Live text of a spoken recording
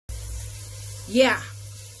Yeah,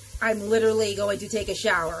 I'm literally going to take a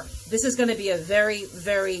shower. This is going to be a very,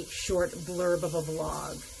 very short blurb of a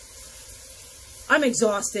vlog. I'm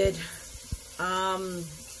exhausted.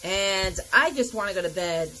 And I just want to go to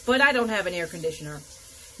bed, but I don't have an air conditioner.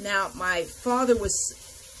 Now, my father was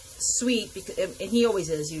sweet, because, and he always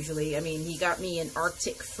is usually. I mean, he got me an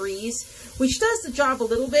Arctic freeze, which does the job a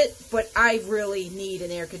little bit, but I really need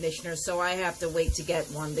an air conditioner, so I have to wait to get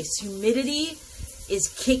one. This humidity is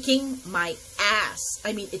kicking my ass.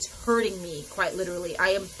 I mean, it's hurting me, quite literally. I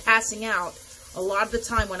am passing out a lot of the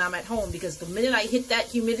time when I'm at home, because the minute I hit that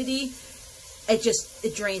humidity,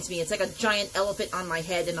 it drains me. It's like a giant elephant on my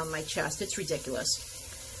head and on my chest. It's ridiculous.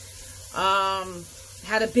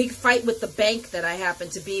 Had a big fight with the bank that I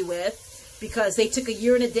happened to be with, because they took a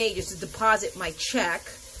year and a day just to deposit my check,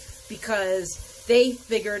 because they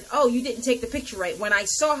figured, oh, you didn't take the picture right. When I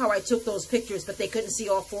saw how I took those pictures, but they couldn't see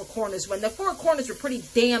all four corners, when the four corners were pretty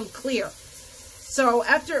damn clear. So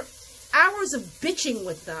after hours of bitching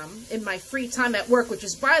with them in my free time at work, which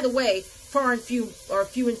is, by the way, few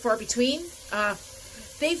and far between,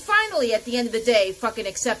 they finally, at the end of the day, fucking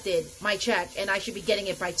accepted my check, and I should be getting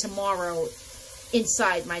it by tomorrow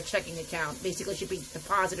inside my checking account. Basically, should be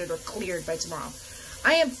deposited or cleared by tomorrow.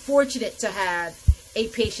 I am fortunate to have a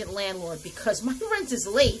patient landlord, because my rent is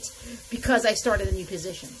late because I started a new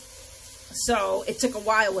position. So it took a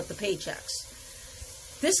while with the paychecks.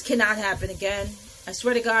 This cannot happen again. I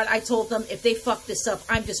swear to God, I told them, if they fuck this up,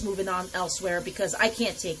 I'm just moving on elsewhere, because I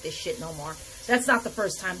can't take this shit no more. That's not the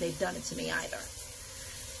first time they've done it to me either.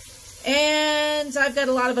 And I've got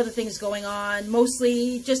a lot of other things going on,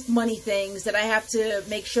 mostly just money things that I have to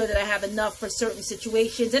make sure that I have enough for certain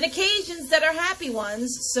situations and occasions that are happy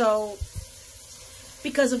ones. So,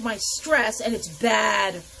 because of my stress, and it's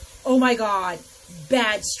bad, oh my God,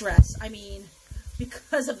 bad stress. I mean,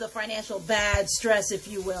 because of the financial bad stress, if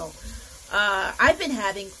you will. I've been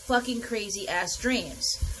having fucking crazy ass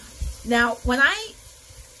dreams. Now,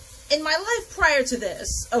 in my life prior to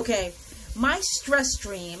this, okay, my stress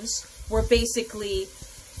dreams were basically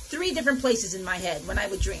 3 different places in my head when I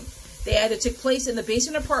would dream. They either took place in the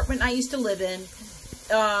basement apartment I used to live in.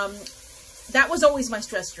 That was always my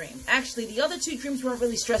stress dream. Actually, the other 2 dreams weren't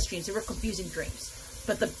really stress dreams. They were confusing dreams.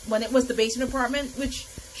 But when it was the basement apartment, which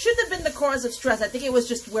should have been the cause of stress, I think it was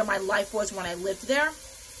just where my life was when I lived there.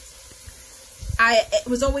 It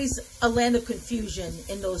was always a land of confusion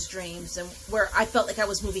in those dreams, and where I felt like I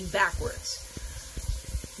was moving backwards.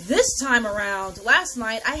 This time around, last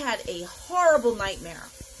night, I had a horrible nightmare.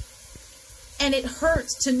 And it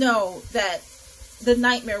hurts to know that the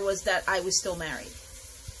nightmare was that I was still married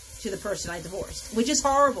to the person I divorced, which is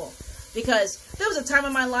horrible, because there was a time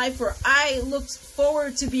in my life where I looked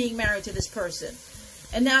forward to being married to this person.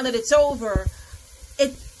 And now that it's over,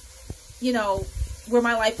 where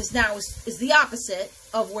my life is now is the opposite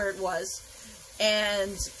of where it was.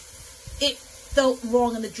 And it felt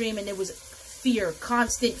wrong in the dream, and it was fear,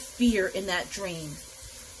 constant fear in that dream.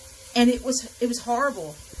 And it was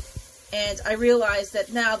horrible. And I realized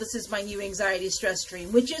that now this is my new anxiety stress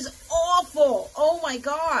dream, which is awful. Oh my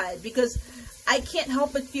God, because I can't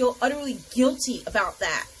help but feel utterly guilty about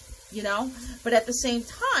that, But at the same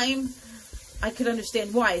time, I could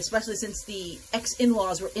understand why, especially since the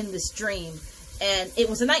ex-in-laws were in this dream. And it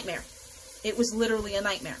was a nightmare. It was literally a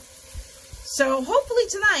nightmare. So hopefully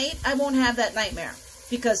tonight I won't have that nightmare,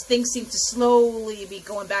 because things seem to slowly be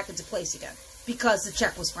going back into place again, because the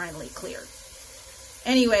check was finally cleared.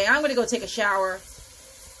 Anyway, I'm going to go take a shower,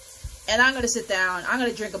 and I'm going to sit down. I'm going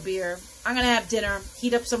to drink a beer. I'm going to have dinner,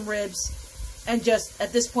 heat up some ribs, and just,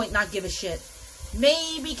 at this point, not give a shit.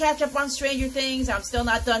 Maybe catch up on Stranger Things. I'm still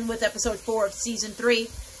not done with episode 4 of season 3,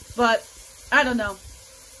 but I don't know.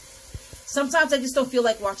 Sometimes I just don't feel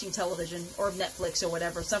like watching television or Netflix or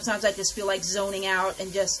whatever. Sometimes I just feel like zoning out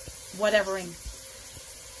and just whatevering.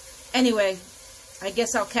 Anyway, I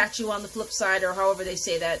guess I'll catch you on the flip side, or however they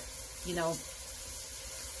say that,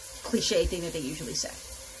 cliche thing that they usually say.